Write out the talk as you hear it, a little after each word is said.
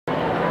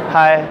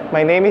Hi,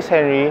 my name is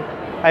Henry.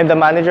 I'm the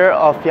manager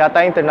of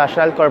Yatai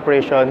International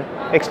Corporation,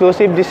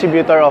 exclusive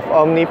distributor of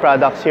OMNI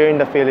products here in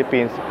the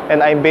Philippines,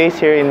 and I'm based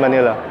here in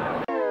Manila.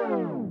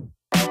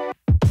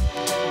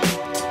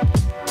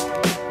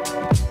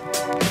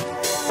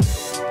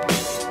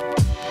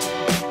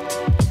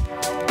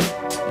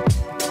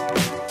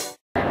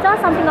 Tell us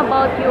something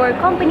about your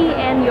company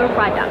and your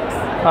products.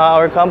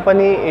 Our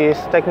company is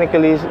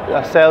technically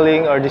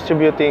selling or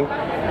distributing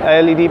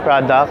LED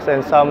products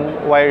and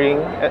some wiring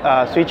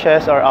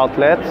switches or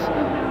outlets.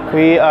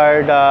 We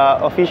are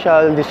the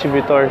official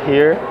distributor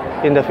here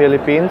in the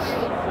Philippines.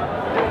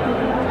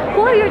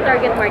 Who are your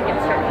target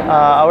markets, sir?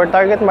 Our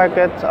target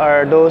markets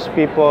are those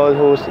people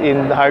who's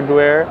in the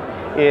hardware,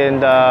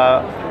 in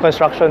the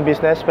construction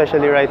business,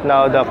 especially right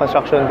now the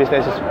construction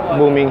business is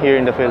booming here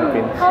in the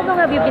Philippines. How long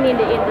have you been in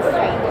the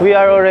industry? We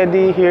are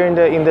already here in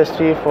the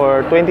industry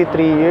for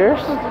 23 years,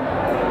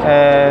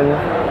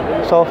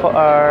 and so far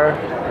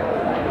our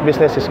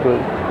business is good.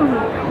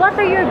 What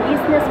are your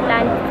business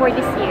plans for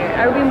this year?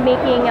 Are we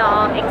making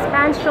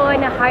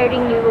expansion,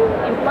 hiring new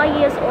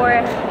employees, or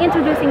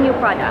introducing new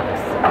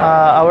products?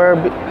 Our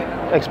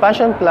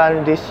expansion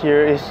plan this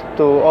year is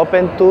to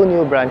open 2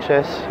 new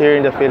branches here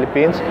in the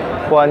Philippines.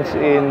 One's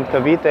in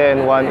Cavite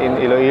and one in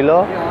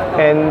Iloilo.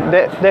 And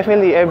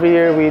definitely every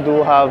year we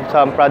do have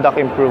some product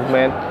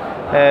improvement,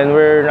 and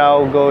we're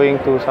now going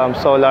to some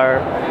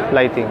solar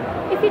lighting.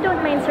 If you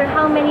don't mind, sir,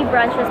 how many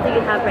branches do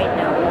you have right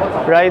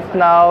now? Right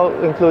now,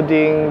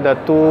 including the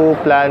 2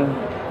 planned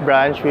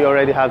branch, we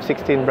already have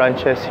 16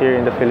 branches here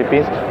in the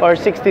Philippines, or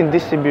 16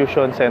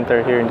 distribution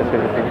center here in the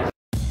Philippines.